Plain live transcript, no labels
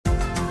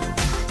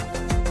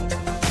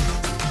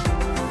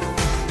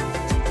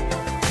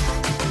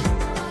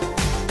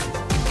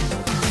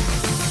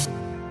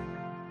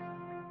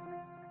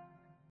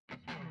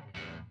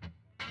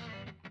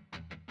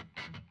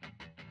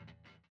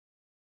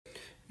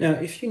Now,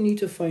 if you need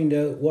to find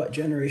out what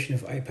generation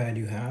of iPad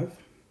you have,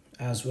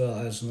 as well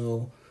as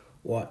know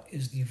what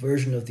is the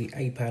version of the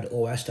iPad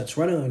OS that's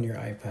running on your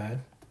iPad,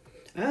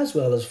 as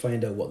well as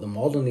find out what the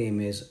model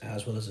name is,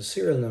 as well as the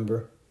serial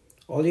number,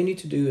 all you need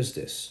to do is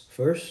this.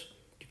 First,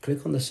 you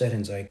click on the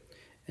settings icon,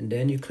 and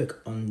then you click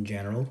on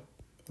General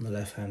on the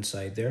left hand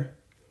side there.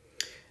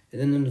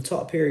 And then in the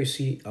top here, you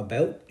see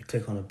About, you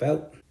click on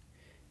About.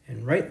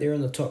 And right there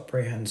on the top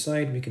right hand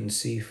side, we can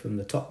see from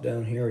the top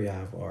down here, we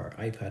have our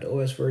iPad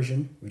OS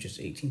version, which is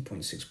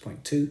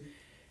 18.6.2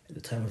 at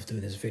the time of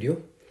doing this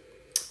video.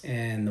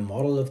 And the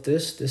model of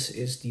this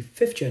is the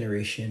 5th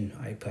generation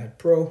iPad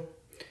Pro,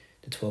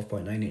 the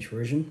 12.9-inch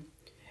version.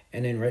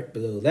 And then right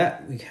below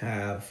that, we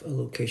have a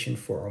location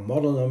for our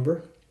model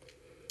number,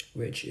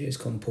 which is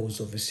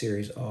composed of a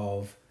series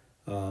of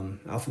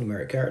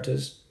alphanumeric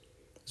characters,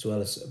 as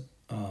well as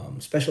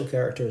special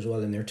character as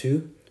well in there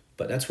too.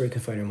 But that's where you can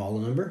find your model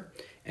number.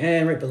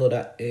 And right below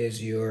that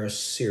is your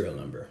serial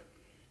number.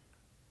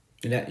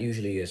 And that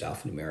usually is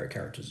alphanumeric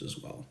characters as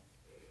well.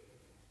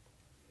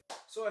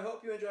 So I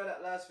hope you enjoyed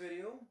that last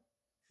video.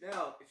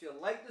 Now, if you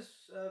liked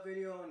this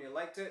video and you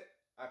liked it,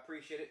 I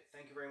appreciate it.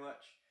 Thank you very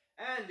much.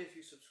 And if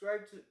you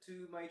subscribe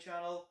to my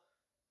channel,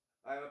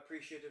 I'm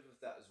appreciative of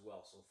that as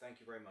well. So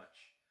thank you very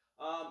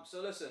much.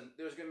 So listen,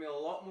 there's going to be a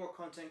lot more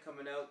content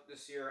coming out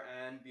this year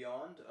and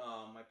beyond.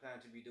 I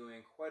plan to be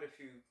doing quite a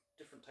few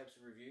different types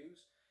of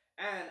reviews.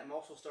 And I'm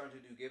also starting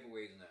to do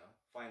giveaways now,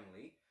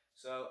 finally.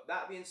 So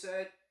that being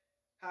said,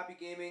 happy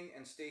gaming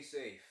and stay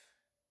safe.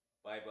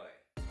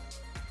 Bye-bye.